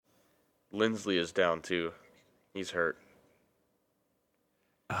Lindsley is down too. He's hurt.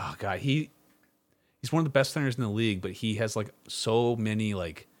 Oh god, he's one of the best centers in the league, but he has like so many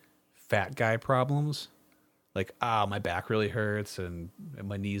like fat guy problems. Like, my back really hurts and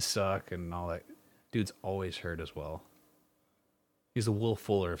my knees suck and all that. Dude's always hurt as well. He's the Will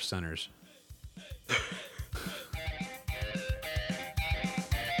Fuller of centers.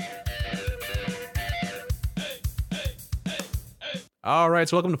 All right,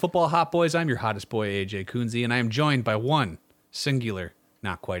 so welcome to Football Hot Boys. I'm your hottest boy, AJ Kunze, and I am joined by one singular,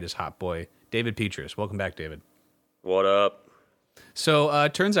 not quite as hot boy, David Petrus. Welcome back, David. What up? So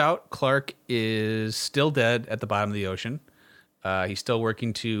turns out Clark is still dead at the bottom of the ocean. He's still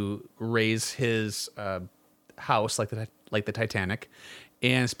working to raise his house like the Titanic.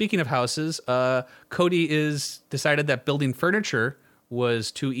 And speaking of houses, Cody is decided that building furniture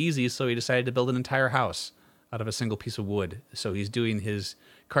was too easy, so he decided to build an entire house out of a single piece of wood. So he's doing his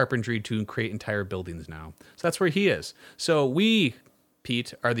carpentry to create entire buildings now. So that's where he is. So we,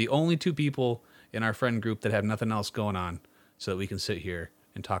 Pete, are the only two people in our friend group that have nothing else going on so that we can sit here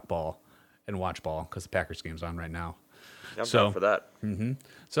and talk ball and watch ball because the Packers game's on right now. I'm down for that. Mm-hmm.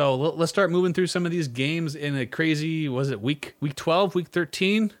 So let's start moving through some of these games in a crazy, was it week 12, week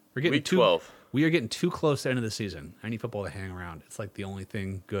 13? We're getting Week 12. We are getting too close to the end of the season. I need football to hang around. It's like the only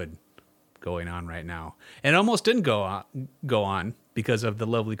thing good going on right now. And it almost didn't go on because of the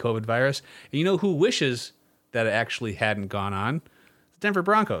lovely COVID virus. And you know who wishes that it actually hadn't gone on? The Denver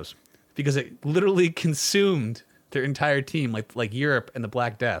Broncos, because it literally consumed their entire team, like Europe and the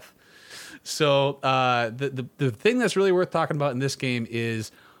Black Death. So the thing that's really worth talking about in this game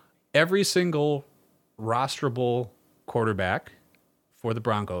is every single rosterable quarterback for the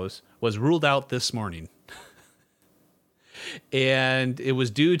Broncos was ruled out this morning. And it was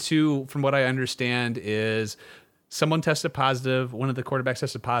due to, from what I understand, is someone tested positive, one of the quarterbacks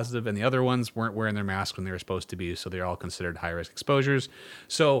tested positive, and the other ones weren't wearing their mask when they were supposed to be, so they're all considered high-risk exposures.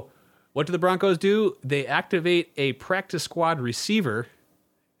 So what do the Broncos do? They activate a practice squad receiver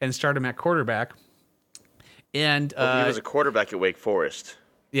and start him at quarterback. And He was a quarterback at Wake Forest.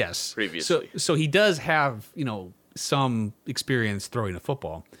 Yes. Previously. So he does have, some experience throwing a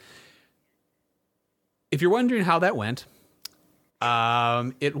football. If you're wondering how that went,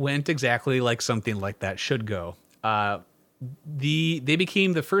 it went exactly like something like that should go. They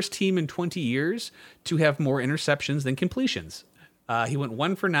became the first team in 20 years to have more interceptions than completions. He went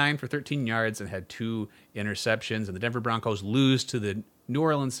 1 for 9 for 13 yards and had 2 interceptions, and the Denver Broncos lose to the New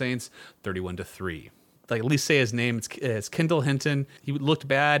Orleans Saints 31-3. Like, at least say his name. It's Kendall Hinton. He looked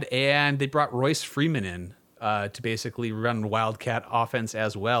bad, and they brought Royce Freeman in to basically run Wildcat offense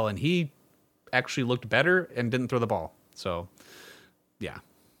as well, and he actually looked better and didn't throw the ball. So, yeah.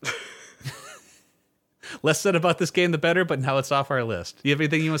 Less said about this game, the better, but now it's off our list. Do you have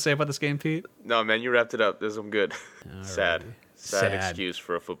anything you want to say about this game, Pete? No, man, you wrapped it up. This is good. Sad Sad excuse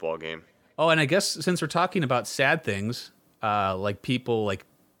for a football game. Oh, and I guess since we're talking about sad things, like people, like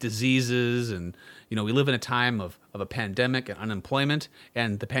diseases, and, we live in a time of a pandemic and unemployment,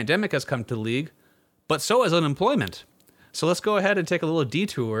 and the pandemic has come to the league, but so has unemployment. So let's go ahead and take a little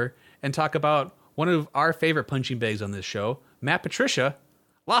detour and talk about one of our favorite punching bags on this show. Matt Patricia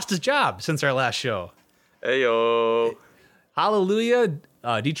lost his job since our last show. Heyo. Hallelujah.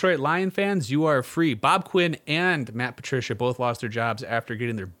 Detroit Lion fans, you are free. Bob Quinn and Matt Patricia both lost their jobs after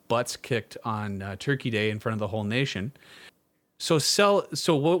getting their butts kicked on Turkey Day in front of the whole nation. So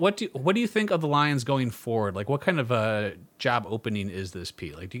what do you think of the Lions going forward? Like, what kind of a job opening is this,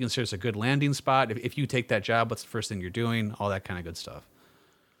 Pete? Like, do you consider this a good landing spot? If you take that job, what's the first thing you're doing? All that kind of good stuff.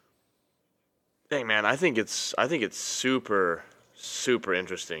 Dang, man, I think it's super, super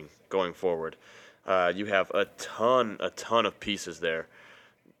interesting going forward. You have a ton of pieces there.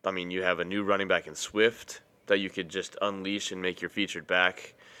 I mean, you have a new running back in Swift that you could just unleash and make your featured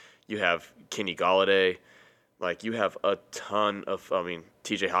back. You have Kenny Golladay. Like, you have a ton of,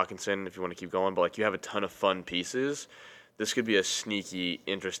 TJ Hawkinson, if you want to keep going, but, like, you have a ton of fun pieces. This could be a sneaky,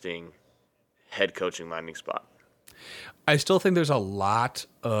 interesting head coaching landing spot. I still think there's a lot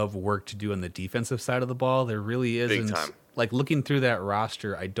of work to do on the defensive side of the ball. There really isn't. Big time. Like, looking through that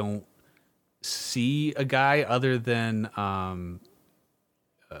roster, I don't see a guy other than I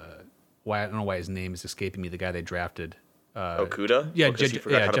don't know why his name is escaping me. The guy they drafted, Okuda? Yeah, because he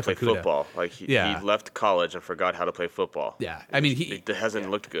forgot how to Jeff play Okuda. football. Like he left college and forgot how to play football. Yeah, I mean It hasn't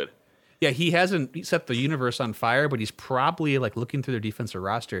looked good. Yeah, he hasn't set the universe on fire, but he's probably, like, looking through their defensive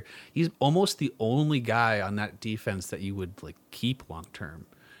roster, he's almost the only guy on that defense that you would, like, keep long term.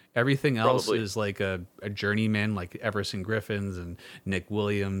 Everything else Probably. is like a journeyman, like Everson Griffins and Nick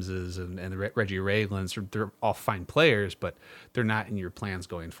Williamses and Reggie Raglan's. They're all fine players, but they're not in your plans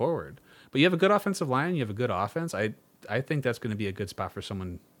going forward. But you have a good offensive line. You have a good offense. I think that's going to be a good spot for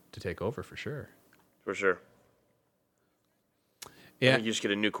someone to take over for sure. For sure. Yeah, You just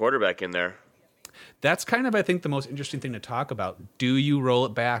get a new quarterback in there. that's kind of, I think, the most interesting thing to talk about. Do you roll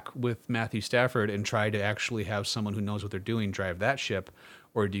it back with Matthew Stafford and try to actually have someone who knows what they're doing drive that ship,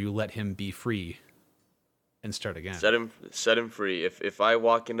 or do you let him be free and start again? Set him free. If I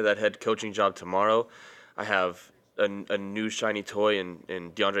walk into that head coaching job tomorrow, I have a new shiny toy in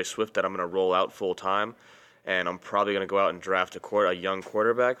DeAndre Swift that I'm going to roll out full time, and I'm probably going to go out and draft a young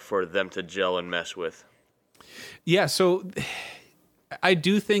quarterback for them to gel and mesh with. Yeah, so I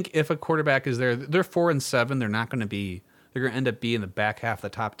do think if a quarterback is there, they're 4-7. They're not going to be. They're going to end up being in the back half of the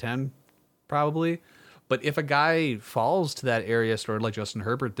top 10, probably. But if a guy falls to that area, sort of like Justin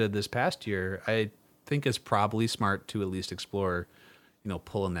Herbert did this past year, I think it's probably smart to at least explore,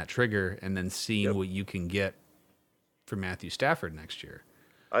 pulling that trigger and then seeing what you can get for Matthew Stafford next year.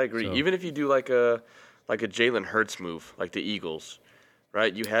 I agree. So- Even if you do like a Jalen Hurts move, like the Eagles,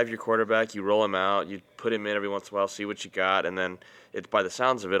 right? You have your quarterback, you roll him out, you put him in every once in a while, see what you got, and then by the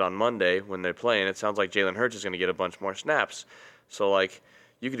sounds of it on Monday when they're playing, it sounds like Jalen Hurts is going to get a bunch more snaps. So like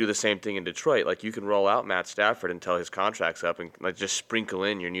you could do the same thing in Detroit. Like you can roll out Matt Stafford until his contract's up, and like just sprinkle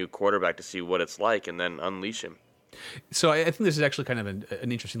in your new quarterback to see what it's like, and then unleash him. So I think this is actually kind of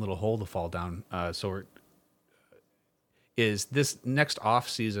an interesting little hole to fall down. Is this next off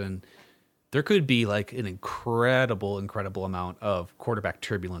season? There could be like an incredible amount of quarterback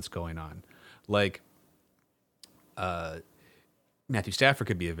turbulence going on. Like, Matthew Stafford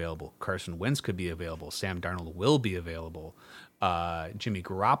could be available. Carson Wentz could be available. Sam Darnold will be available. Jimmy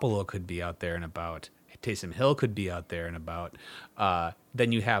Garoppolo could be out there and about. Taysom Hill could be out there and about.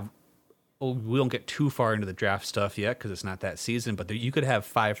 Then you have, we don't get too far into the draft stuff yet because it's not that season, but you could have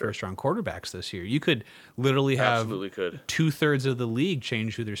 5 first-round quarterbacks this year. You could literally have Absolutely could. 2/3 of the league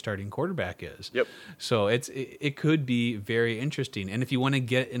change who their starting quarterback is. Yep. So it could be very interesting. And if you want to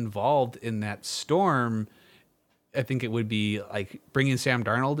get involved in that storm, I think it would be like bringing Sam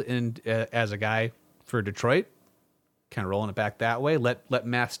Darnold in as a guy for Detroit, kind of rolling it back that way. Let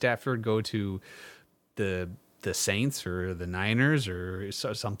Matt Stafford go to the Saints or the Niners or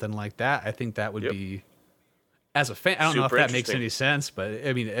something like that. I think that would be, as a fan, I don't know if Super that makes interesting. any sense, but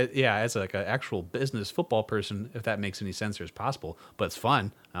I mean, as like an actual business football person, if that makes any sense or is possible, but it's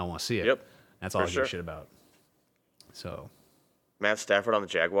fun. I want to see it. Yep. That's all For I give sure. a shit about. So, Matt Stafford on the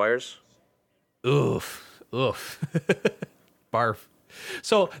Jaguars. oof. Barf.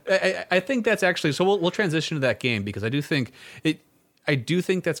 So I think that's actually, so we'll transition to that game because I do think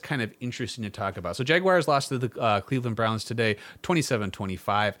that's kind of interesting to talk about. So Jaguars lost to the Cleveland Browns today,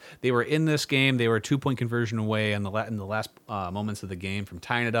 27-25. They were in this game. They were a 2-point conversion away in the last moments of the game from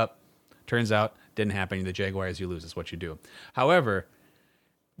tying it up. Turns out, didn't happen. The Jaguars, you lose. That's what you do. However,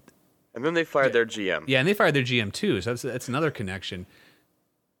 And then they fired their GM. yeah, and they fired their GM too. So that's another connection.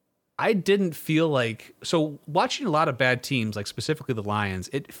 I didn't feel like, so watching a lot of bad teams, like specifically the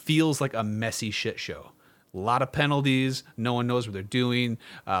Lions, it feels like a messy shit show. A lot of penalties. No one knows what they're doing.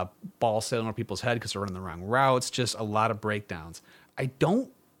 Ball sailing over people's head because they're running the wrong routes. Just a lot of breakdowns. I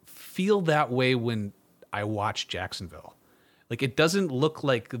don't feel that way when I watch Jacksonville. Like it doesn't look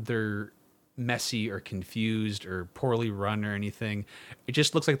like they're messy or confused or poorly run or anything. It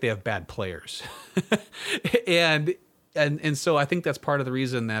just looks like they have bad players. And so I think that's part of the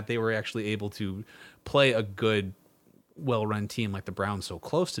reason that they were actually able to play a good, well-run team like the Browns so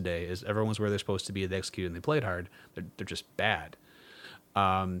close today. Is everyone was where they're supposed to be, they executed and they played hard. They're just bad.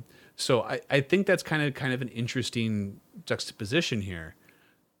 So I think that's kind of an interesting juxtaposition here.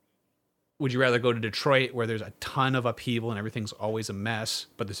 Would you rather go to Detroit where there's a ton of upheaval and everything's always a mess,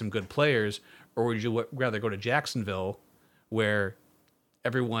 but there's some good players, or would you rather go to Jacksonville where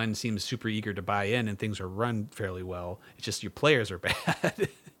everyone seems super eager to buy in and things are run fairly well? It's just your players are bad.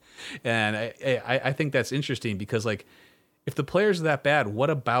 And I think that's interesting because, like, if the players are that bad, what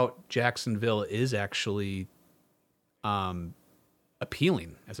about Jacksonville is actually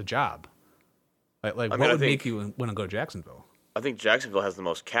appealing as a job? Like what would make you want to go to Jacksonville? I think Jacksonville has the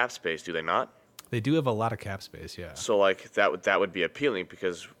most cap space, do they not? They do have a lot of cap space, yeah. So like that would be appealing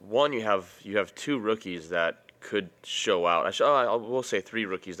because one, you have 2 rookies that could show out. We'll say 3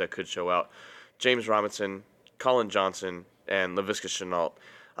 rookies that could show out: James Robinson, Colin Johnson, and Laviska Shenault.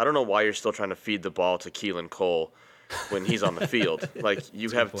 I don't know why you're still trying to feed the ball to Keelan Cole when he's on the field. Like you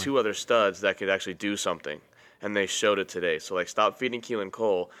have 2 other studs that could actually do something, and they showed it today. So like, stop feeding Keelan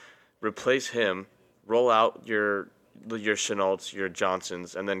Cole, replace him, roll out your your Chenaults, your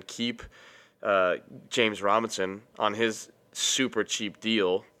Johnsons, and then keep James Robinson on his super cheap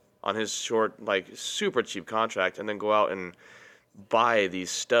deal, on his short, like, super cheap contract, and then go out and buy these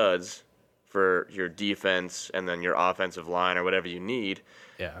studs for your defense and then your offensive line or whatever you need.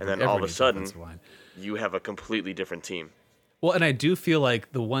 Yeah, and then all of a sudden, you have a completely different team. Well, and I do feel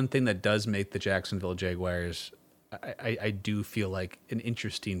like the one thing that does make the Jacksonville Jaguars, I do feel like an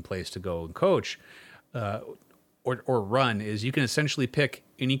interesting place to go and coach or run is you can essentially pick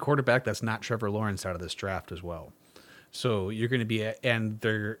any quarterback that's not Trevor Lawrence out of this draft as well. So you're going to be, and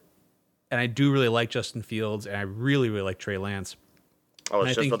I do really like Justin Fields, and I really, really like Trey Lance. I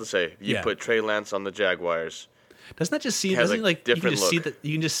was just about to say, you put Trey Lance on the Jaguars. Doesn't that just seem, doesn't like you can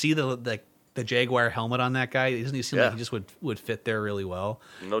just see the Jaguar helmet on that guy? Doesn't he seem like he just would fit there really well?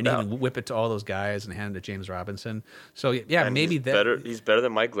 No doubt. He can whip it to all those guys and hand it to James Robinson. So yeah, and maybe he's better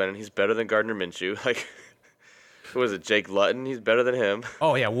than Mike Glennon. He's better than Gardner Minshew. Like, who was it? Jake Luton. He's better than him.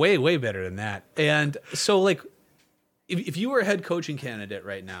 Oh yeah, way, way better than that. And so like, if you were a head coaching candidate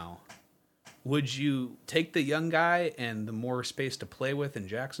right now, would you take the young guy and the more space to play with in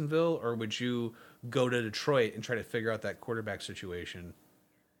Jacksonville, or would you go to Detroit and try to figure out that quarterback situation?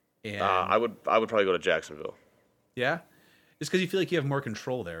 And I would probably go to Jacksonville. Yeah, it's because you feel like you have more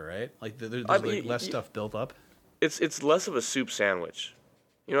control there, right? Like there's like less stuff built up. It's less of a soup sandwich.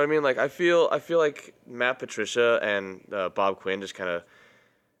 You know what I mean? Like I feel like Matt Patricia and Bob Quinn just kind of,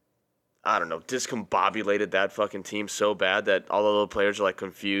 I don't know, discombobulated that fucking team so bad that all of the players are like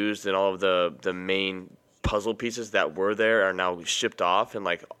confused, and all of the main puzzle pieces that were there are now shipped off, and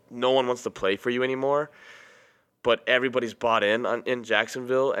like no one wants to play for you anymore. But everybody's bought in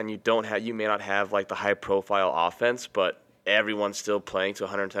Jacksonville, and you may not have like the high profile offense, but everyone's still playing to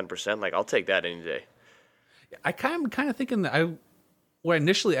 110%. Like I'll take that any day. I kind of thinking that when I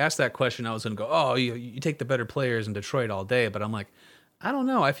initially asked that question, I was going to go, oh, you take the better players in Detroit all day, but I'm like, I don't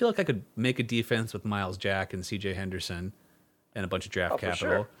know. I feel like I could make a defense with Miles Jack and C.J. Henderson and a bunch of draft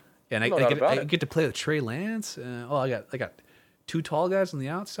capital, sure. and I get to play with Trey Lance. I got two tall guys on the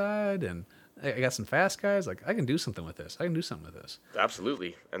outside, and I got some fast guys. Like I can do something with this.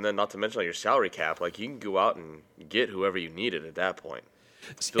 Absolutely, and then not to mention like your salary cap. Like you can go out and get whoever you needed at that point.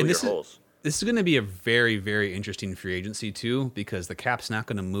 Fill your holes. This is going to be a very, very interesting free agency too, because the cap's not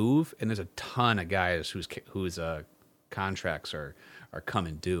going to move, and there's a ton of guys whose contracts are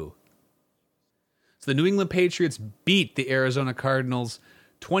coming due. So the New England Patriots beat the Arizona Cardinals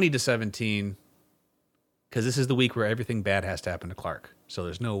 20-17, because this is the week where everything bad has to happen to Clark. So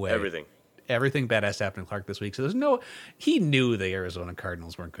there's no way. Everything bad has to happen to Clark this week. So he knew the Arizona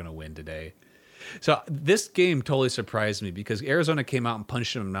Cardinals weren't going to win today. So this game totally surprised me because Arizona came out and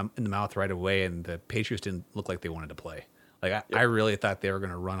punched him in the mouth right away, and the Patriots didn't look like they wanted to play. Like I really thought they were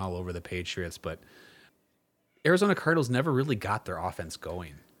going to run all over the Patriots, but Arizona Cardinals never really got their offense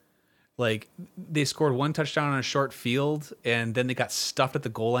going. Like they scored one touchdown on a short field, and then they got stuffed at the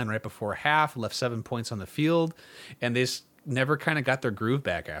goal line right before half, left 7 points on the field, and they never kind of got their groove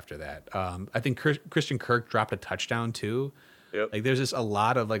back after that. I think Christian Kirk dropped a touchdown too. Yep. Like there's just a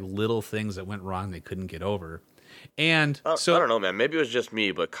lot of like little things that went wrong they couldn't get over. And so I don't know, man. Maybe it was just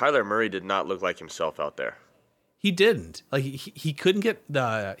me, but Kyler Murray did not look like himself out there. He didn't. Like he couldn't get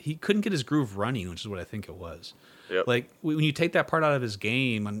his groove running, which is what I think it was. Yep. Like when you take that part out of his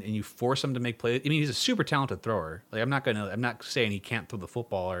game and you force him to make plays. I mean, he's a super talented thrower. Like I'm not saying he can't throw the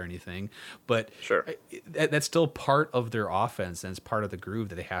football or anything, but sure, that's still part of their offense and it's part of the groove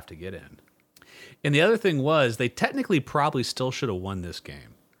that they have to get in. And the other thing was they technically probably still should have won this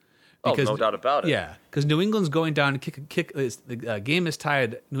game. Because, no doubt about it. Yeah, because New England's going down to kick. The game is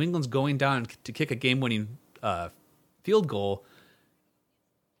tied. New England's going down to kick a game-winning field goal.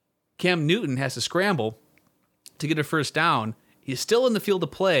 Cam Newton has to scramble to get a first down. He's still in the field to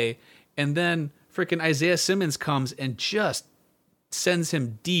play, and then freaking Isaiah Simmons comes and just sends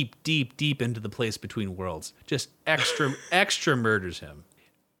him deep, deep, deep into the place between worlds. Just extra murders him.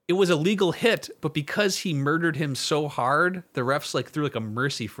 It was a legal hit, but because he murdered him so hard, the refs threw a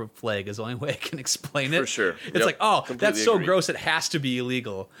mercy flag is the only way I can explain it. For sure. It's that's so agree. gross, it has to be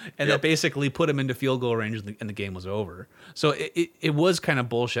illegal. And that basically put him into field goal range and the game was over. So it was kind of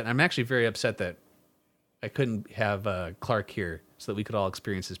bullshit. I'm actually very upset that I couldn't have Clark here so that we could all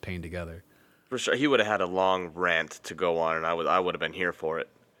experience his pain together. For sure. He would have had a long rant to go on, and I would have been here for it.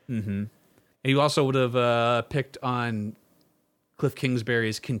 Mm-hmm. He also would have picked on Cliff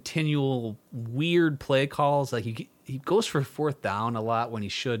Kingsbury's continual weird play calls. Like he goes for fourth down a lot when he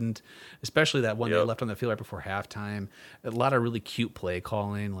shouldn't, especially that one they left on the field right before halftime. A lot of really cute play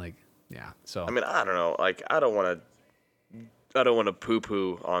calling. So I mean, I don't know. Like I don't want to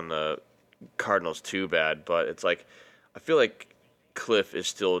poo-poo on the Cardinals too bad, but it's like I feel like Cliff is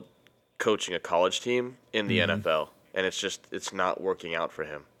still coaching a college team in the NFL, and it's not working out for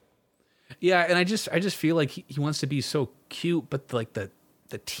him. Yeah, and I just feel like he wants to be so cute, but like the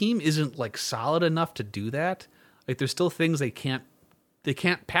team isn't like solid enough to do that. Like there's still things they can't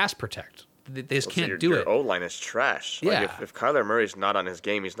pass protect. They just can't do it. Your O-line is trash. Yeah. Like if Kyler Murray's not on his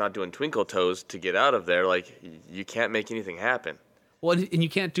game, he's not doing twinkle toes to get out of there. Like you can't make anything happen. Well, and you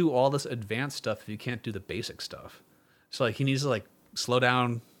can't do all this advanced stuff if you can't do the basic stuff. So like he needs to like slow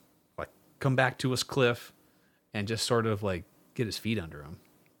down, like come back to his cliff, and just sort of like get his feet under him.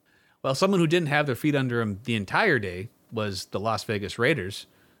 Well, someone who didn't have their feet under him the entire day was the Las Vegas Raiders.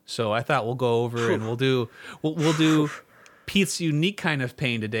 So I thought we'll go over and we'll do Pete's unique kind of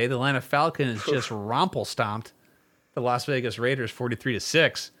pain today. The Atlanta Falcons just romple stomped the Las Vegas Raiders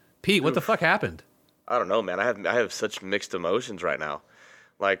 43-6. Pete, what the fuck happened? I don't know, man. I have such mixed emotions right now.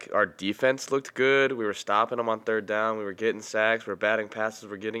 Like our defense looked good. We were stopping them on third down. We were getting sacks. We were batting passes.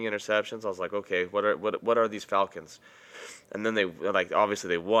 We're getting interceptions. I was like, okay, what are these Falcons? And then they obviously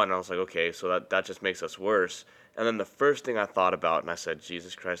they won. I was like, okay, so that just makes us worse. And then the first thing I thought about, and I said,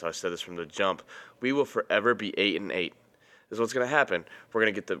 Jesus Christ, I said this from the jump. We will forever be 8-8. This is what's gonna happen. We're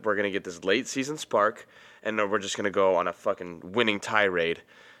gonna get this late season spark, and then we're just gonna go on a fucking winning tirade,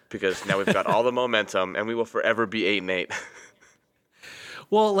 because now we've got all the momentum, and we will forever be 8-8.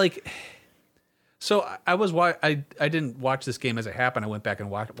 Well, like, so I didn't watch this game as it happened. I went back and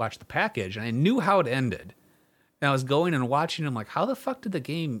watched the package, and I knew how it ended. And I was going and watching. I'm like, how the fuck did the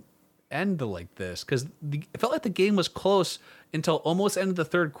game end like this? Because it felt like the game was close until almost end of the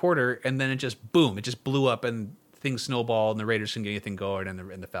third quarter, and then it just boom, it just blew up, and things snowballed, and the Raiders couldn't get anything going, and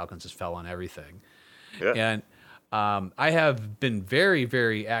the Falcons just fell on everything. Yeah. And I have been very,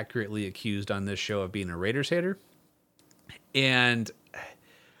 very accurately accused on this show of being a Raiders hater, and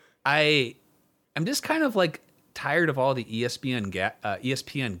I'm just kind of like tired of all the ESPN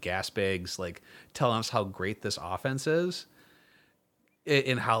gas bags like telling us how great this offense is,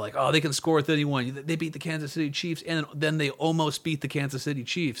 and how like, oh, they can score with anyone. They beat the Kansas City Chiefs, and then they almost beat the Kansas City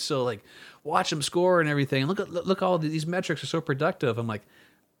Chiefs. So like, watch them score and everything. Look all these metrics are so productive. I'm like,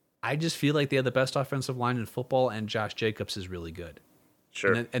 I just feel like they have the best offensive line in football, and Josh Jacobs is really good.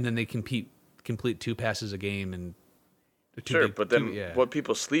 Sure. And then they complete 2 passes a game, and sure. But then what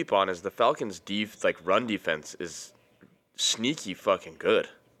people sleep on is the Falcons' run defense is sneaky fucking good.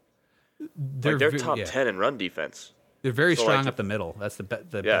 They're top 10 in run defense. They're very strong up the middle. That's the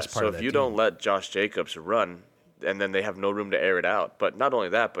best part of that so if you don't let Josh Jacobs run, and then they have no room to air it out. But not only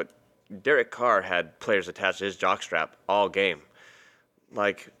that, but Derek Carr had players attached to his jockstrap all game.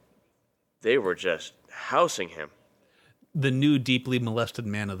 Like, they were just housing him. The new deeply molested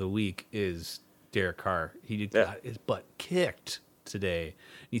man of the week is Derek Carr. He got his butt kicked today.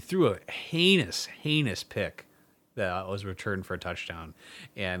 He threw a heinous pick that was returned for a touchdown.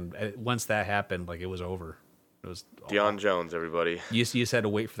 And once that happened, like, it was over. It was Deion Jones, everybody. You just had to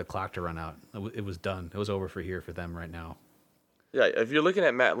wait for the clock to run out. It was done. It was over for them right now. Yeah, if you're looking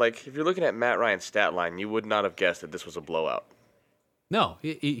at Matt Ryan's stat line, you would not have guessed that this was a blowout. No,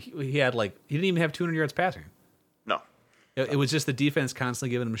 he had he didn't even have 200 yards passing. No, it was just the defense constantly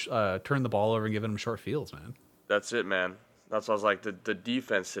giving him turn the ball over and giving him short fields, man. That's it, man. That's what I was like. The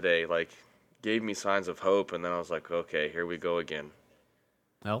defense today gave me signs of hope, and then I was like, okay, here we go again.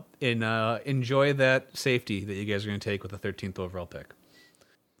 Well, enjoy that safety that you guys are going to take with the 13th overall pick.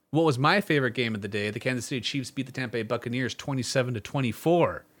 What was my favorite game of the day? The Kansas City Chiefs beat the Tampa Bay Buccaneers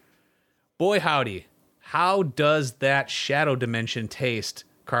 27-24. Boy, howdy. How does that shadow dimension taste,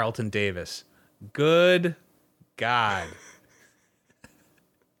 Carlton Davis? Good God.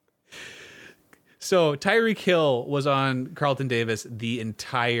 So Tyreek Hill was on Carlton Davis the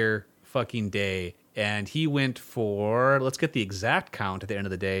entire fucking day, and he went for, let's get the exact count at the end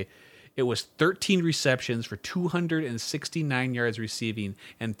of the day. It was 13 receptions for 269 yards receiving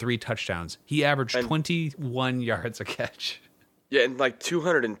and 3 touchdowns. He averaged 21 yards a catch. Yeah, and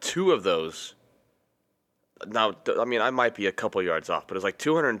 202 of those. Now, I mean, I might be a couple yards off, but it was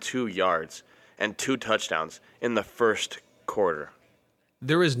 202 yards and 2 touchdowns in the first quarter.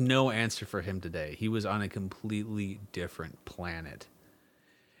 There was no answer for him today. He was on a completely different planet.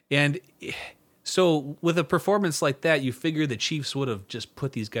 And so with a performance like that, you figure the Chiefs would have just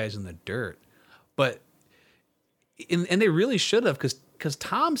put these guys in the dirt. But and they really should have, because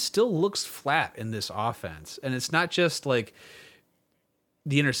Tom still looks flat in this offense. And it's not just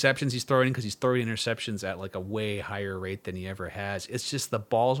the interceptions he's throwing, because he's throwing interceptions at a way higher rate than he ever has. It's just the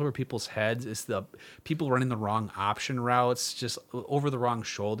balls over people's heads. It's the people running the wrong option routes, just over the wrong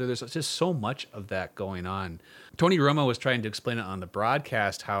shoulder. There's just so much of that going on. Tony Romo was trying to explain it on the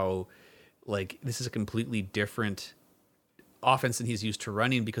broadcast how like this is a completely different offense than he's used to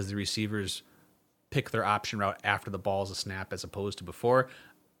running because the receivers pick their option route after the ball's a snap as opposed to before.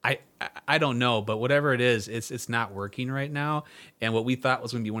 I don't know, but whatever it is, it's not working right now. And what we thought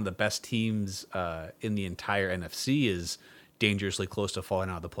was going to be one of the best teams in the entire NFC is dangerously close to falling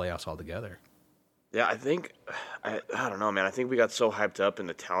out of the playoffs altogether. Yeah, I don't know, man. I think we got so hyped up in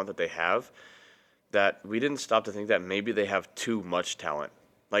the talent that they have that we didn't stop to think that maybe they have too much talent.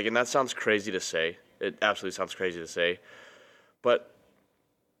 Like, and that sounds crazy to say. It absolutely sounds crazy to say. But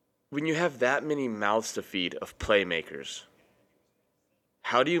when you have that many mouths to feed of playmakers,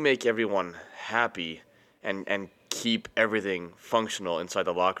 how do you make everyone happy and keep everything functional inside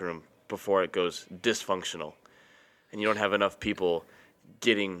the locker room before it goes dysfunctional and you don't have enough people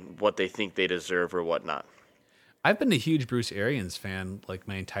getting what they think they deserve or whatnot? I've been a huge Bruce Arians fan like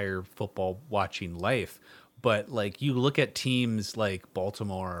my entire football watching life, but like you look at teams like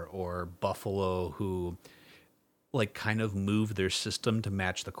Baltimore or Buffalo who like kind of move their system to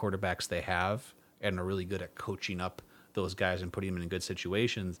match the quarterbacks they have and are really good at coaching up those guys and putting them in good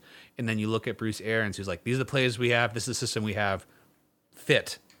situations. And then you look at Bruce Arians, who's like, these are the players we have, this is the system we have,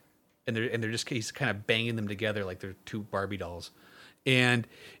 fit. And they're just, he's kind of banging them together like they're two Barbie dolls. And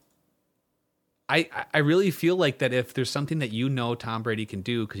I really feel like that if there's something that Tom Brady can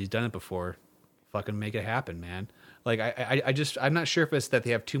do, because he's done it before, fucking make it happen, man. Like I'm not sure if it's that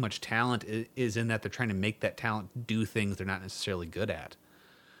they have too much talent, is in that they're trying to make that talent do things they're not necessarily good at.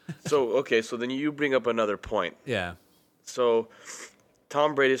 So then you bring up another point. Yeah. So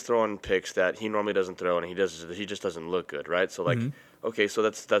Tom Brady's throwing picks that he normally doesn't throw, and he just doesn't look good, right? So okay, so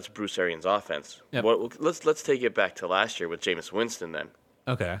that's Bruce Arians' offense. Yep. Let's take it back to last year with Jameis Winston then.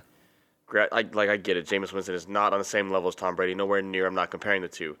 Okay. I get it. Jameis Winston is not on the same level as Tom Brady, nowhere near. I'm not comparing the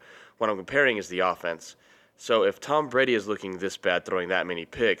two. What I'm comparing is the offense. So if Tom Brady is looking this bad throwing that many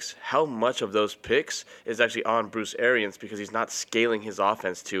picks, how much of those picks is actually on Bruce Arians because he's not scaling his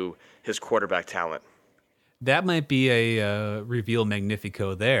offense to his quarterback talent? That might be a reveal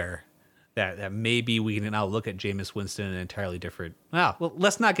magnifico there. That maybe we can now look at Jameis Winston in an entirely different. Well,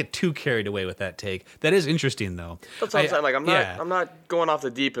 let's not get too carried away with that take. That is interesting, though. That's what I'm saying. Like, I'm not going off the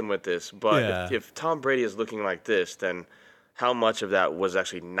deep end with this, but if Tom Brady is looking like this, then how much of that was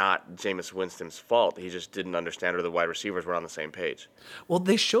actually not Jameis Winston's fault? He just didn't understand, or the wide receivers were on the same page. Well,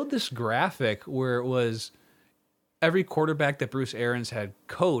 they showed this graphic where it was every quarterback that Bruce Arians had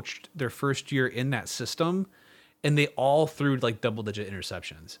coached their first year in that system, and they all threw like double-digit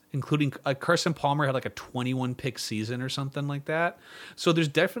interceptions, including Carson Palmer had like a 21 pick season or something like that. So there's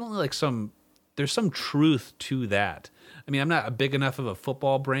definitely like there's some truth to that. I mean, I'm not a big enough of a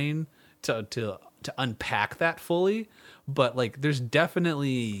football brain to unpack that fully, but like there's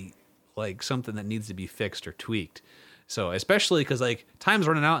definitely like something that needs to be fixed or tweaked. So especially because like time's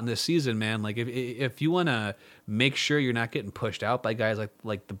running out in this season, man. Like if you want to make sure you're not getting pushed out by guys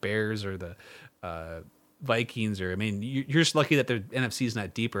like the Bears or the Vikings, or I mean, you're just lucky that the NFC's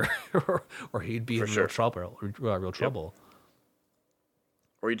not deeper, or he'd be in real trouble. Yep.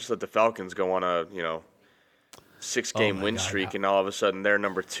 Or you just let the Falcons go on a 6-game win streak, and all of a sudden they're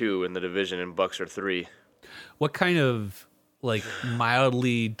number 2 in the division, and Bucks are 3. What kind of like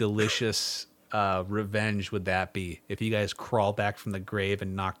mildly delicious revenge would that be if you guys crawl back from the grave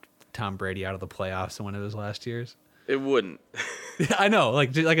and knocked Tom Brady out of the playoffs in one of his last years? It wouldn't. I know,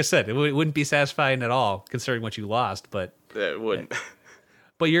 like I said, it wouldn't be satisfying at all considering what you lost, but it wouldn't.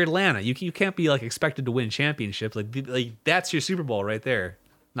 But you're Atlanta. You can't be like expected to win championships. Like that's your Super Bowl right there.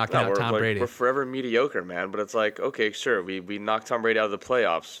 Knocking out Tom Brady. We're forever mediocre, man. But it's like, okay, sure, we knocked Tom Brady out of the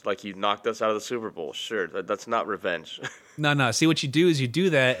playoffs. Like you knocked us out of the Super Bowl. Sure, that's not revenge. No. See, what you do is you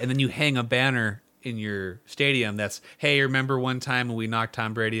do that, and then you hang a banner in your stadium that's, hey, remember one time when we knocked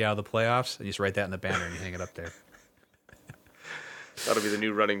Tom Brady out of the playoffs? And you just write that in the banner and you hang it up there. That'll be the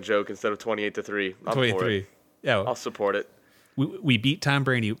new running joke instead of 28-3. 28-3. Yeah, I'll support it. We beat Tom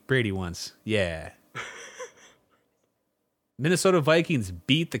Brady once. Yeah. Minnesota Vikings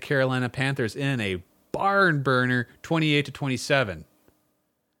beat the Carolina Panthers in a barn burner, 28-27.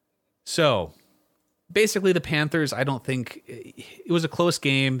 So, basically, the Panthers, I don't think it was a close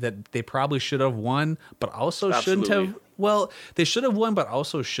game that they probably should have won, but also shouldn't have. Well, they should have won, but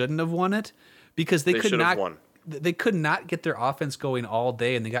also shouldn't have won it because they could not. Won. They could not get their offense going all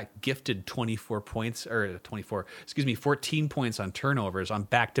day, and they got gifted 14 points on turnovers on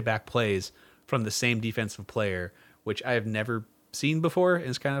back-to-back plays from the same defensive player, which I have never seen before, and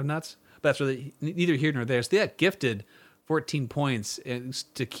it's kind of nuts. But that's really neither here nor there. So they got gifted 14 points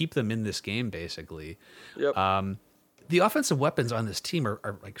to keep them in this game, basically. Yep. The offensive weapons on this team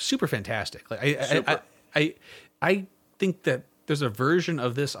are like super fantastic. Like I think that there's a version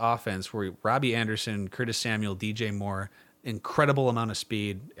of this offense where Robbie Anderson, Curtis Samuel, DJ Moore, incredible amount of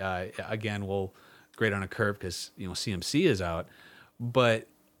speed. Again, we'll grade on a curve because CMC is out, but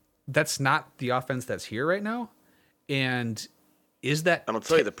that's not the offense that's here right now. And is that? I'm gonna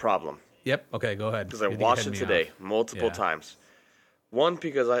tell you the problem. Yep. Okay, go ahead. Because I watched it today multiple times. One,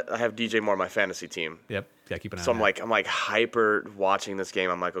 because I have DJ Moore on my fantasy team. Yep. Yeah, keep an eye So on I'm like hyper watching this game.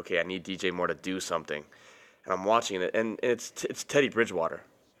 I'm like, okay, I need DJ Moore to do something, and I'm watching it, and it's Teddy Bridgewater.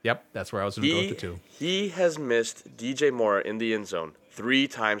 Yep, that's where I was going to go with the two. He has missed DJ Moore in the end zone 3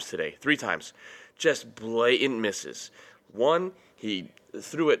 times today. 3 times, just blatant misses. One, he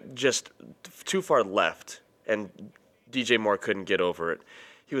threw it just too far left, and DJ Moore couldn't get over it.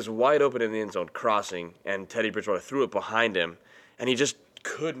 He was wide open in the end zone crossing, and Teddy Bridgewater threw it behind him, and he just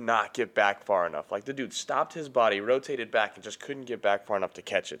could not get back far enough. Like, the dude stopped his body, rotated back, and just couldn't get back far enough to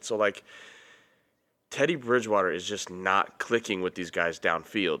catch it. So, like, Teddy Bridgewater is just not clicking with these guys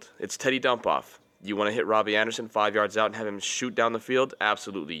downfield. It's Teddy dump-off. You want to hit Robbie Anderson 5 yards out and have him shoot down the field?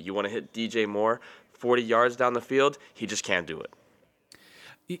 Absolutely. You want to hit DJ Moore 40 yards down the field? He just can't do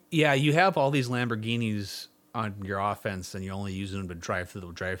it. Yeah, you have all these Lamborghinis on your offense, and you're only using them to drive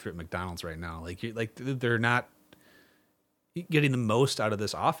through at McDonald's right now. Like they're not getting the most out of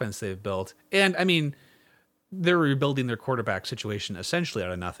this offense they've built. And I mean, they're rebuilding their quarterback situation essentially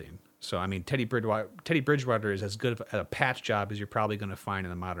out of nothing. So I mean, Teddy Bridgewater is as good at a patch job as you're probably going to find in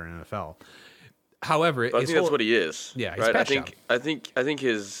the modern NFL. However, I think that's what he is. Yeah, right. I think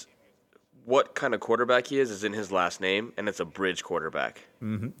his what kind of quarterback he is in his last name, and it's a bridge quarterback.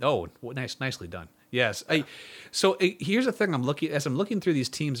 Mm-hmm. Oh, nicely done. Yes. Here's the thing. I'm looking through these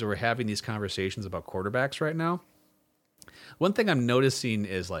teams that we're having these conversations about quarterbacks right now. One thing I'm noticing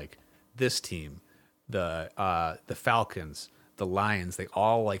is like this team, the Falcons, the Lions, they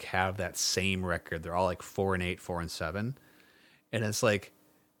all like have that same record. They're all like 4-8, 4-7, and it's like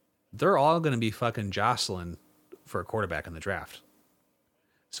they're all going to be fucking jostling for a quarterback in the draft.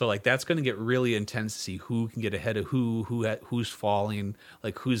 So like that's going to get really intense to see who can get ahead of who's falling,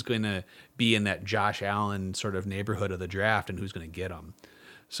 like who's going to be in that Josh Allen sort of neighborhood of the draft, and who's going to get them.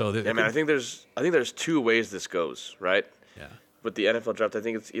 So I think there's 2 ways this goes, right? Yeah. With the NFL draft, I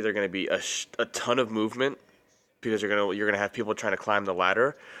think it's either going to be a ton of movement because you're gonna have people trying to climb the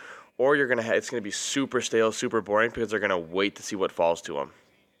ladder, or it's going to be super stale, super boring because they're going to wait to see what falls to them.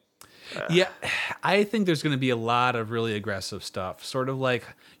 Yeah, I think there's going to be a lot of really aggressive stuff. Sort of like,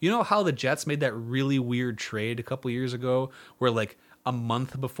 how the Jets made that really weird trade a couple years ago where like a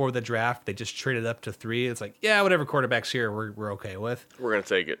month before the draft, they just traded up to 3. It's like, yeah, whatever quarterback's here, we're okay with. We're going to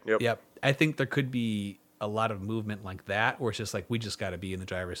take it. Yep. I think there could be a lot of movement like that where it's just like, we just got to be in the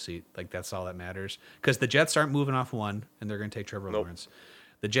driver's seat. Like that's all that matters. Because the Jets aren't moving off 1 and they're going to take Trevor Lawrence.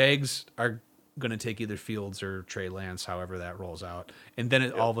 The Jags are going to take either Fields or Trey Lance, however that rolls out. And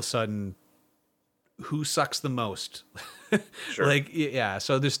then all of a sudden, who sucks the most? Sure.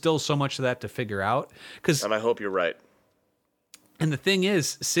 So there's still so much of that to figure out. And I hope you're right. And the thing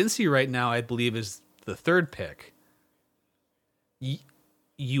is, Cincy right now, I believe, is the 3rd pick.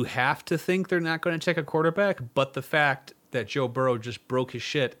 You have to think they're not going to take a quarterback, but the fact that Joe Burrow just broke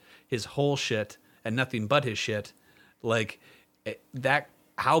his whole shit, and nothing but his shit, like that,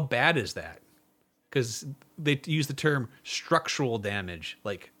 how bad is that? Because they use the term structural damage.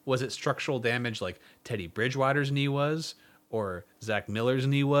 Like, was it structural damage like Teddy Bridgewater's knee was, or Zach Miller's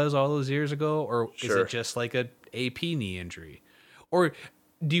knee was all those years ago, or is it just like a AP knee injury? Or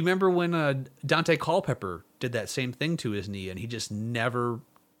do you remember when Dante Culpepper did that same thing to his knee and he just never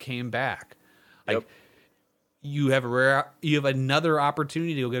came back? Like, you have another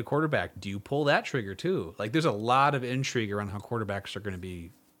opportunity to go get a quarterback. Do you pull that trigger too? Like, there's a lot of intrigue around how quarterbacks are going to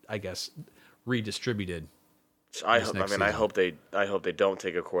be, I guess, redistributed. I hope they don't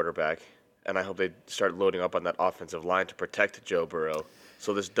take a quarterback, and I hope they start loading up on that offensive line to protect Joe Burrow,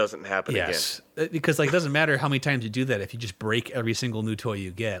 so this doesn't happen again. Because like it doesn't matter how many times you do that if you just break every single new toy you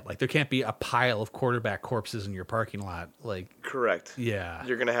get. Like there can't be a pile of quarterback corpses in your parking lot. Like correct. Yeah.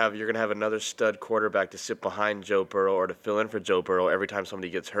 You're gonna have another stud quarterback to sit behind Joe Burrow or to fill in for Joe Burrow every time somebody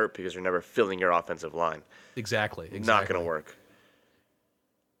gets hurt because you're never filling your offensive line. Exactly. Not gonna work.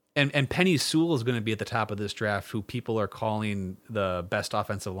 And Penny Sewell is going to be at the top of this draft, who people are calling the best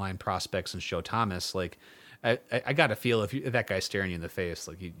offensive line prospects, and Joe Thomas. Like, I got to feel if that guy's staring you in the face,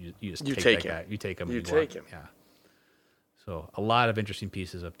 like you just take that guy. You take him. You take him. Yeah. So a lot of interesting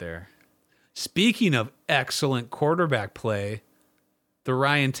pieces up there. Speaking of excellent quarterback play, the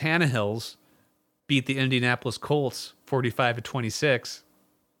Ryan Tannehills beat the Indianapolis Colts 45-26.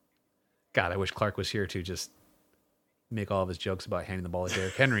 God, I wish Clark was here to just make all of his jokes about handing the ball to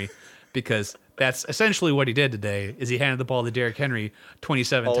Derrick Henry, because That's essentially what he did today. Is he handed the ball to Derrick Henry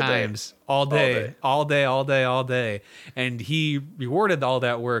 27 All day. times all day, and he rewarded all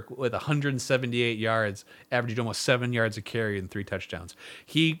that work with 178 yards, averaged almost 7 yards a carry and 3 touchdowns.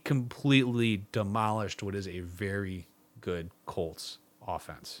 He completely demolished what is a very good Colts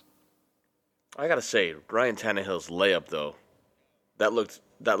offense. I gotta say, Ryan Tannehill's layup though, that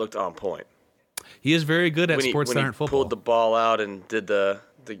looked on point. He is very good at sports center football. Pulled the ball out and did the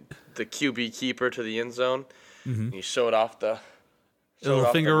QB keeper to the end zone. Mm-hmm. He showed off the little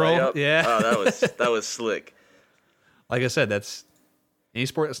finger roll. Yeah. Oh, that was slick. Like I said, that's any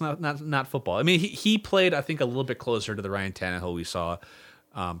sport that's not football. I mean, he played, I think, a little bit closer to the Ryan Tannehill we saw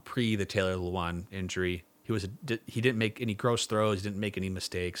pre the Taylor Lewan injury. He didn't make any gross throws. He didn't make any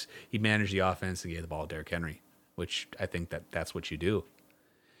mistakes. He managed the offense and gave the ball to Derrick Henry, which I think that's what you do.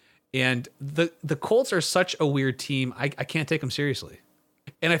 And the Colts are such a weird team. I can't take them seriously.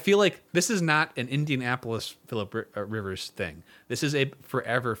 And I feel like this is not an Indianapolis Phillip Rivers thing. This is a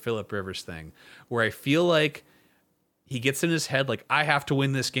forever Phillip Rivers thing, where I feel like he gets in his head like, I have to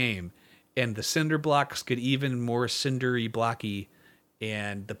win this game, and the cinder blocks get even more cindery blocky,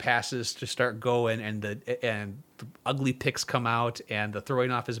 and the passes just start going, and the ugly picks come out, and the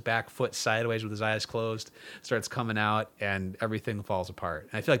throwing off his back foot sideways with his eyes closed starts coming out, and everything falls apart.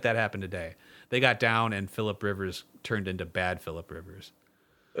 And I feel like that happened today. They got down, and Phillip Rivers turned into bad Phillip Rivers.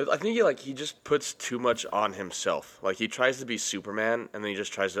 I think he just puts too much on himself. Like, he tries to be Superman, and then he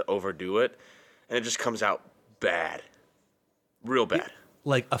just tries to overdo it, and it just comes out bad. Real bad.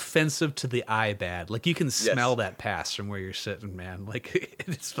 Like, offensive to the eye bad. Like, you can smell that pass from where you're sitting, man. Like,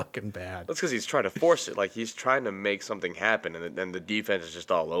 it's fucking bad. That's because he's trying to force it. Like, he's trying to make something happen, and then the defense is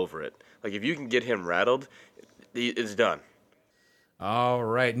just all over it. Like, if you can get him rattled, it's done. All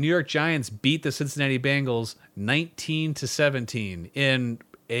right. New York Giants beat the Cincinnati Bengals 19-17 in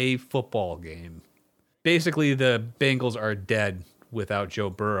a football game. Basically, the Bengals are dead without Joe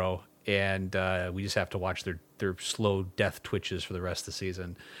Burrow, and we just have to watch their slow death twitches for the rest of the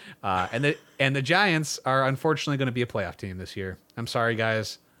season. And the Giants are unfortunately going to be a playoff team this year. I'm sorry,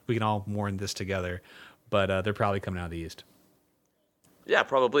 guys. We can all mourn this together, but they're probably coming out of the East. Yeah,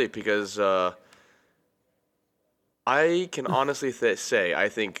 probably, because I can honestly say I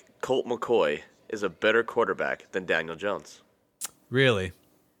think Colt McCoy is a better quarterback than Daniel Jones. Really?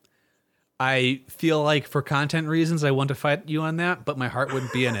 I feel like for content reasons, I want to fight you on that, but my heart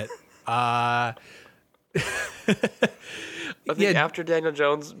wouldn't be in it. I think after Daniel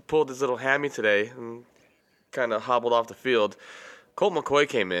Jones pulled his little hammy today and kind of hobbled off the field, Colt McCoy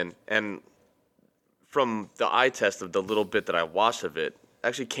came in, and from the eye test of the little bit that I watched of it,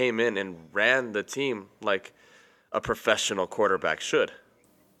 actually came in and ran the team like a professional quarterback should.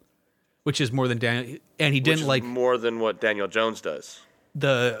 Which is more than Daniel, and he didn't like more than what Daniel Jones does.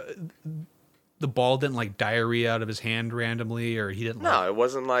 The ball didn't like diarrhea out of his hand randomly, or he didn't. No, it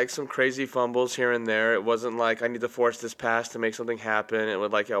wasn't like some crazy fumbles here and there. It wasn't like I need to force this pass to make something happen. It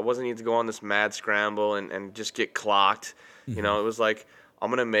would I wasn't need to go on this mad scramble and just get clocked. Mm-hmm. You know, it was like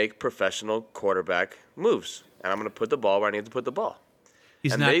I'm gonna make professional quarterback moves, and I'm gonna put the ball where I need to put the ball.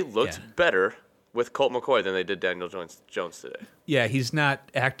 They looked better with Colt McCoy than they did Daniel Jones today. Yeah, he's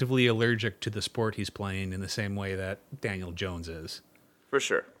not actively allergic to the sport he's playing in the same way that Daniel Jones is. For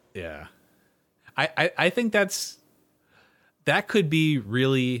sure. Yeah. I think that could be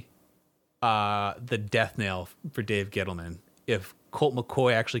really the death nail for Dave Gettleman. If Colt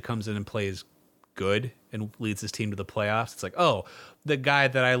McCoy actually comes in and plays good and leads his team to the playoffs, it's like, oh, the guy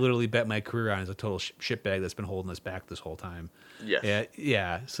that I literally bet my career on is a total shitbag that's been holding us back this whole time. Yes.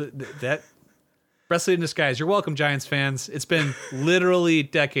 Yeah. So that wrestling in disguise. You're welcome, Giants fans. It's been literally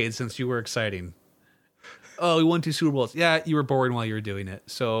decades since you were exciting. Oh, we won 2 Super Bowls. Yeah, you were boring while you were doing it.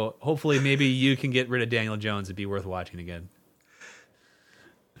 So hopefully maybe you can get rid of Daniel Jones and be worth watching again.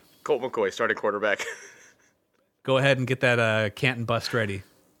 Colt McCoy, starting quarterback. Go ahead and get that Canton bust ready.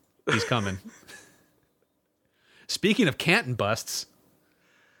 He's coming. Speaking of Canton busts,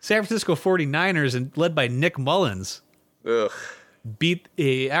 San Francisco 49ers, and led by Nick Mullins, beat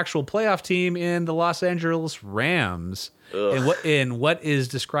a actual playoff team in the Los Angeles Rams. In what is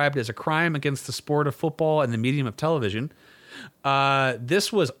described as a crime against the sport of football and the medium of television.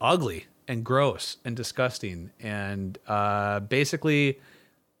 This was ugly and gross and disgusting. And basically,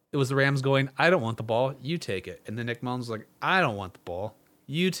 it was the Rams going, I don't want the ball, you take it. And then Nick Mullins was like, I don't want the ball,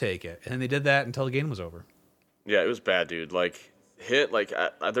 you take it. And then they did that until the game was over. Yeah, it was bad, dude. There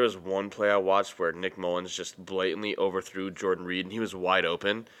was one play I watched where Nick Mullins just blatantly overthrew Jordan Reed, and he was wide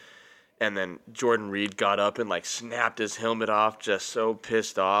open. And then Jordan Reed got up and snapped his helmet off, just so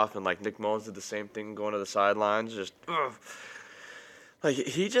pissed off. And Nick Mullins did the same thing going to the sidelines. Just, ugh. Like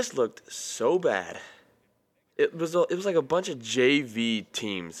he just looked so bad. It was like a bunch of JV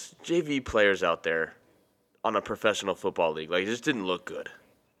teams, JV players out there on a professional football league. Like it just didn't look good.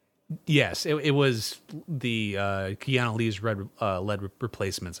 Yes, it was the Keanu Lee's led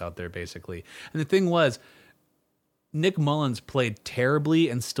replacements out there, basically. And the thing was, Nick Mullins played terribly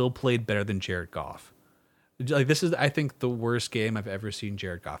and still played better than Jared Goff. Like this is, I think, the worst game I've ever seen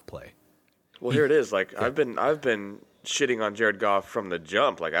Jared Goff play. Well, here it is. Like I've been shitting on Jared Goff from the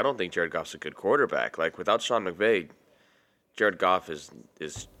jump. Like I don't think Jared Goff's a good quarterback. Like without Sean McVay, Jared Goff is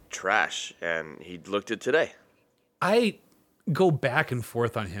trash, and he looked it today. I go back and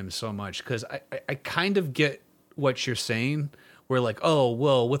forth on him so much because I kind of get what you're saying. We're like, oh,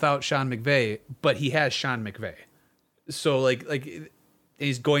 well, without Sean McVay, but he has Sean McVay. So like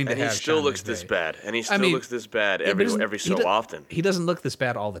he's going to and have he still Sean looks McVay. this bad, and he still looks this bad every so often. He doesn't look this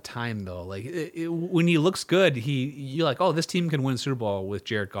bad all the time though. Like when he looks good, you're like, oh, this team can win Super Bowl with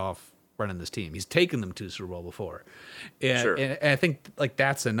Jared Goff running this team. He's taken them to Super Bowl before, and I think like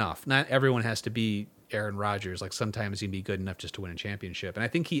that's enough. Not everyone has to be Aaron Rodgers. Like sometimes he can be good enough just to win a championship, and I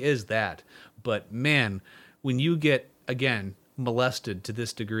think he is that. But man, when you get again molested to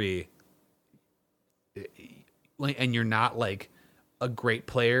this degree, and you're not like a great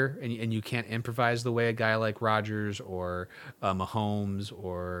player, and you can't improvise the way a guy like Rodgers or Mahomes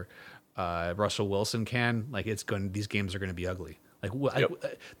or Russell Wilson can, like these games are going to be ugly. Like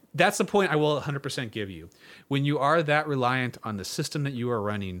that's the point I will 100% give you. When you are that reliant on the system that you are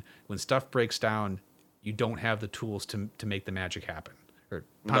running, when stuff breaks down, you don't have the tools to make the magic happen.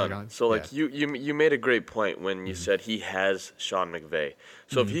 None. So like you made a great point when you said he has Sean McVay.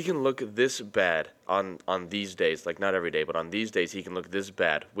 So if he can look this bad on these days, like not every day, but on these days he can look this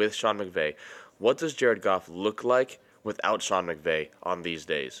bad with Sean McVay, what does Jared Goff look like without Sean McVay on these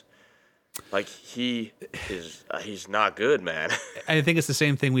days? Like he's not good, man. I think it's the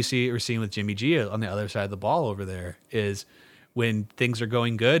same thing we're seeing with Jimmy G on the other side of the ball over there is when things are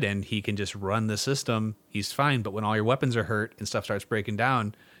going good and he can just run the system, he's fine. But when all your weapons are hurt and stuff starts breaking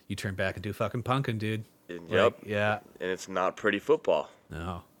down, you turn back and do fucking punkin', dude. Yep. Like, yeah. And it's not pretty football.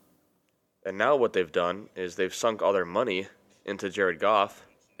 No. And now what they've done is they've sunk all their money into Jared Goff.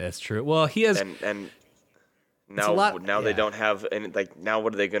 That's true. Well, he has, and now they don't have any. Like now,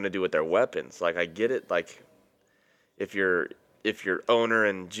 what are they going to do with their weapons? Like I get it. Like if your owner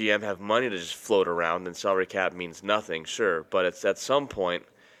and GM have money to just float around, then salary cap means nothing. Sure, but it's at some point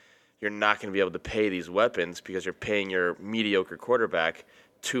you're not going to be able to pay these weapons because you're paying your mediocre quarterback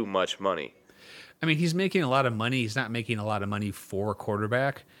too much money. I mean, he's making a lot of money. He's not making a lot of money for a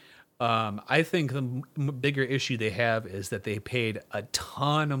quarterback. I think the bigger issue they have is that they paid a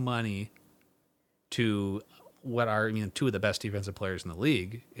ton of money to two of the best defensive players in the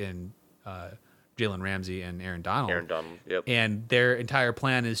league in Jalen Ramsey and Aaron Donald. Yep. And their entire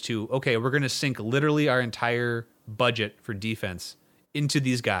plan is we're going to sink literally our entire budget for defense into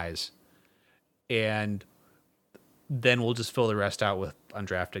these guys. And then we'll just fill the rest out with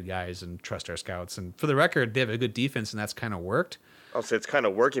undrafted guys and trust our scouts. And for the record, they have a good defense, and that's kind of worked. I'll say it's kind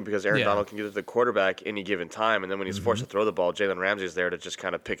of working because Aaron Donald can get to the quarterback any given time, and then when he's forced to throw the ball, Jalen Ramsey's there to just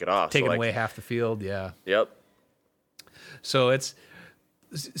kind of pick it off. Taking away half the field, yeah. Yep. So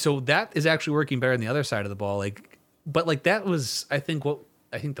that is actually working better than the other side of the ball. But that was, I think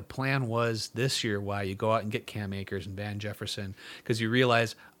the plan was this year why you go out and get Cam Akers and Van Jefferson, because you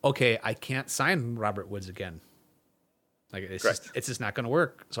realize, okay, I can't sign Robert Woods again. Like it's just not going to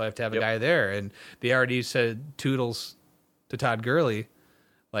work. So I have to have a guy there. And they already said toodles to Todd Gurley,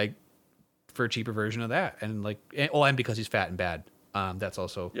 like for a cheaper version of that. And and because he's fat and bad. That's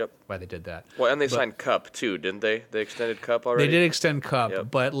also why they did that. Well, and they signed Kupp too, didn't they? They extended Kupp already. They did extend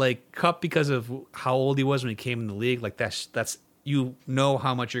Kupp, but Kupp, because of how old he was when he came in the league, that's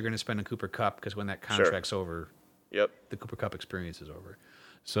how much you're going to spend on Cooper Kupp, because when that contract's over, the Cooper Kupp experience is over.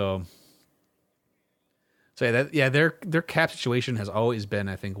 So their cap situation has always been,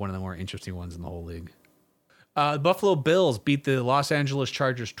 I think, one of the more interesting ones in the whole league. The Buffalo Bills beat the Los Angeles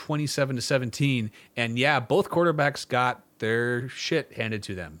Chargers 27-17, and both quarterbacks got their shit handed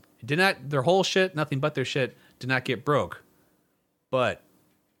to them. Their whole shit, nothing but their shit, did not get broke, but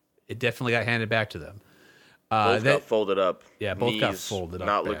it definitely got handed back to them. Both got folded up. Yeah, both got folded up.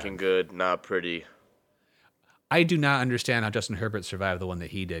 Not looking good, not pretty. I do not understand how Justin Herbert survived the one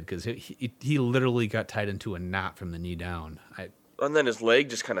that he did, because he literally got tied into a knot from the knee down. And then his leg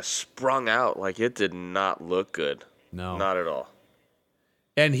just kind of sprung out. Like, it did not look good. No. Not at all.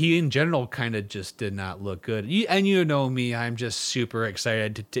 And he, in general, kind of just did not look good. And you know me, I'm just super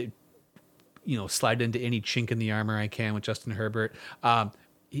excited to slide into any chink in the armor I can with Justin Herbert.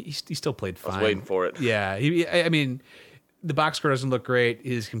 He still played fine. I was waiting for it. Yeah. the box score doesn't look great.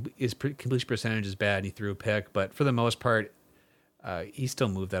 His completion percentage is bad. And he threw a pick, but for the most part, he still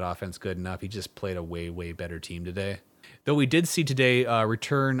moved that offense good enough. He just played a way better team today. Though we did see today a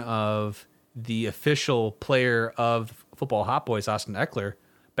return of the official player of Football Hot Boys, Austin Eckler,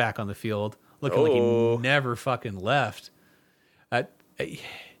 back on the field, looking like he never fucking left.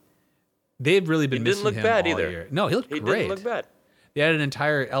 They've really been missing him all year. He didn't look bad either. No, he looked great. He didn't look bad. They added an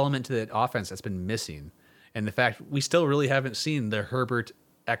entire element to the offense that's been missing. And the fact we still really haven't seen the Herbert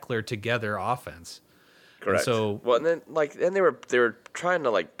Eckler together offense. Correct. And so well, and then they were trying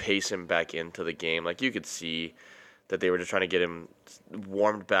to like pace him back into the game. Like you could see that they were just trying to get him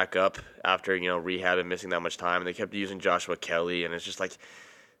warmed back up after rehab and missing that much time. And they kept using Joshua Kelly, and it's just like,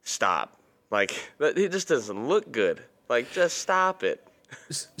 stop. Like it just doesn't look good. Like just stop it.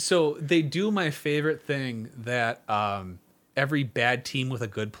 So they do my favorite thing that every bad team with a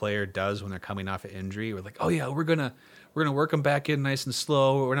good player does when they're coming off an injury. We're like, oh yeah, we're gonna work them back in nice and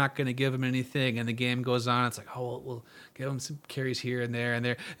slow. We're not gonna give them anything, and the game goes on. It's like, oh, we'll give him some carries here and there, and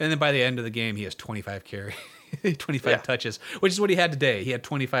then by the end of the game, he has 25 carries, 25 touches, which is what he had today. He had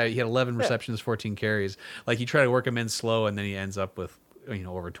 25. He had 11 receptions, 14 carries. Like you try to work him in slow, and then he ends up with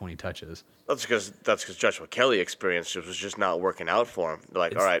over 20 touches. That's because Joshua Kelly experience was just not working out for him.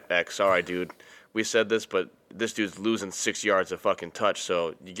 Like, all right, X, all right, dude, we said this, but this dude's losing 6 yards a fucking touch,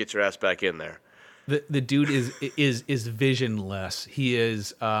 so you get your ass back in there. The dude is visionless. He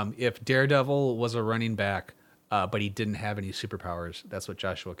is if Daredevil was a running back, but he didn't have any superpowers. That's what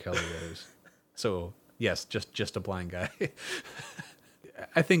Joshua Kelly is. So yes, just a blind guy.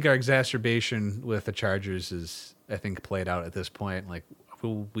 I think our exacerbation with the Chargers is, I think, played out at this point. Like,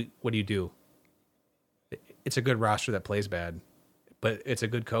 what do you do? It's a good roster that plays bad, but it's a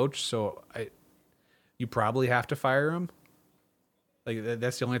good coach. So you probably have to fire him. Like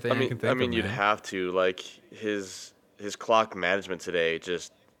that's the only thing I can think of. I mean, you'd have to. Like his clock management today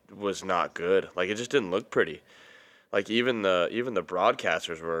just was not good. Like it just didn't look pretty. Like even the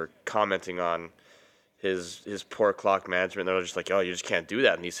broadcasters were commenting on his poor clock management. They're just like, oh, you just can't do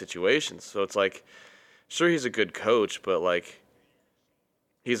that in these situations. So it's like, sure, he's a good coach, but like,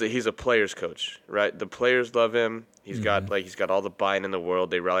 he's a player's coach, right? The players love him. He's got all the buy-in in the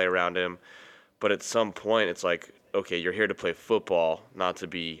world. They rally around him. But at some point, it's like, okay, you're here to play football, not to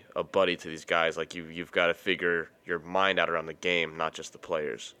be a buddy to these guys. Like you've got to figure your mind out around the game, not just the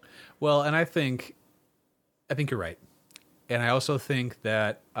players. Well, and I think you're right, and I also think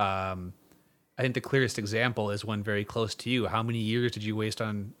that I think the clearest example is one very close to you. How many years did you waste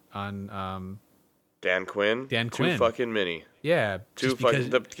on Dan Quinn? Too fucking many. Yeah, just because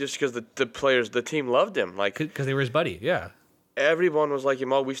the players, the team loved him, like because they were his buddy. Yeah. Everyone was like,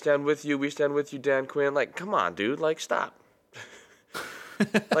 "Oh, we stand with you, Dan Quinn." Like, come on, dude, like, stop.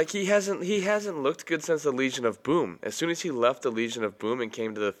 Like he hasn't looked good since the Legion of Boom. As soon as he left the Legion of Boom and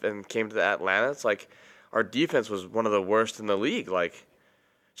came to the Atlanta, it's like our defense was one of the worst in the league. Like,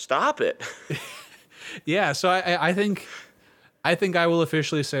 stop it. Yeah, so I think I will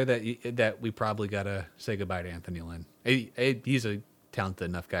officially say that we probably gotta say goodbye to Anthony Lynn. He's a talented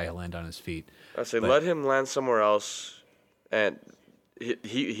enough guy to land on his feet. I say let him land somewhere else. And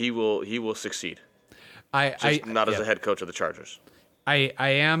he will succeed. Not as a head coach of the Chargers. I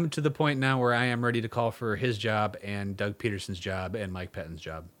am to the point now where I am ready to call for his job and Doug Peterson's job and Mike Pettine's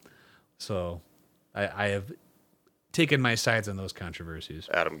job. So I have taken my sides on those controversies.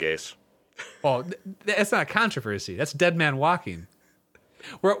 Adam Gase. Oh, that's not a controversy. That's dead man walking.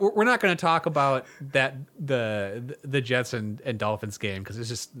 We're not going to talk about that the Jets and Dolphins game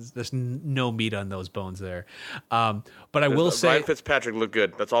because there's no meat on those bones there. But I will say Ryan Fitzpatrick looked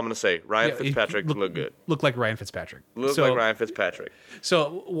good. That's all I'm going to say. Ryan Fitzpatrick looked good. Looked like Ryan Fitzpatrick. Like Ryan Fitzpatrick.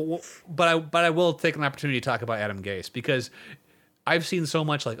 So, but I will take an opportunity to talk about Adam Gase because I've seen so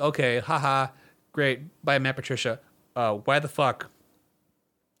much like, okay, haha, great, bye Matt Patricia. Why the fuck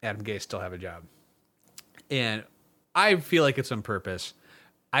Adam Gase still have a job? And I feel like it's on purpose.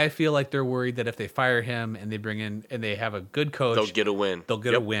 I feel like they're worried that if they fire him and they bring in and they have a good coach, they'll get a win.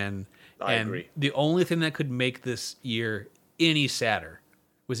 A win. I agree. The only thing that could make this year any sadder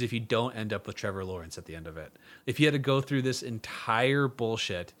was if you don't end up with Trevor Lawrence at the end of it. If you had to go through this entire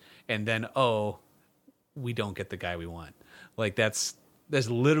bullshit and then we don't get the guy we want. Like that's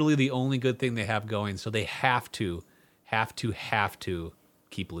literally the only good thing they have going. So they have to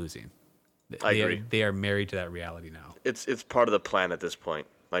keep losing. I agree. They are married to that reality now. It's part of the plan at this point.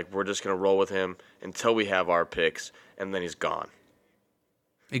 Like, we're just going to roll with him until we have our picks, and then he's gone.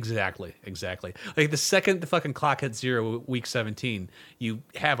 Exactly. Like, the second the fucking clock hits 0, week 17, you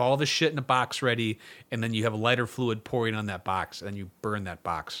have all the shit in a box ready, and then you have lighter fluid pouring on that box, and then you burn that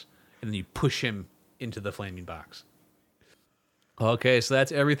box, and then you push him into the flaming box. Okay, so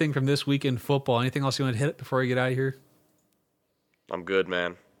that's everything from this week in football. Anything else you want to hit before we get out of here? I'm good,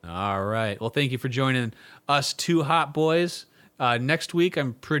 man. All right. Well, thank you for joining us two hot boys. Next week,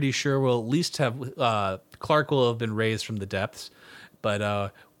 I'm pretty sure we'll at least have Clark will have been raised from the depths,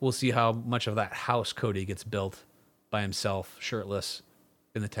 but we'll see how much of that house Cody gets built by himself, shirtless,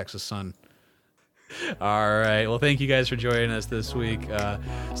 in the Texas sun. All right. Well, thank you guys for joining us this week.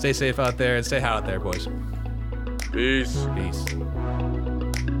 Stay safe out there and stay hot out there, boys. Peace. Peace.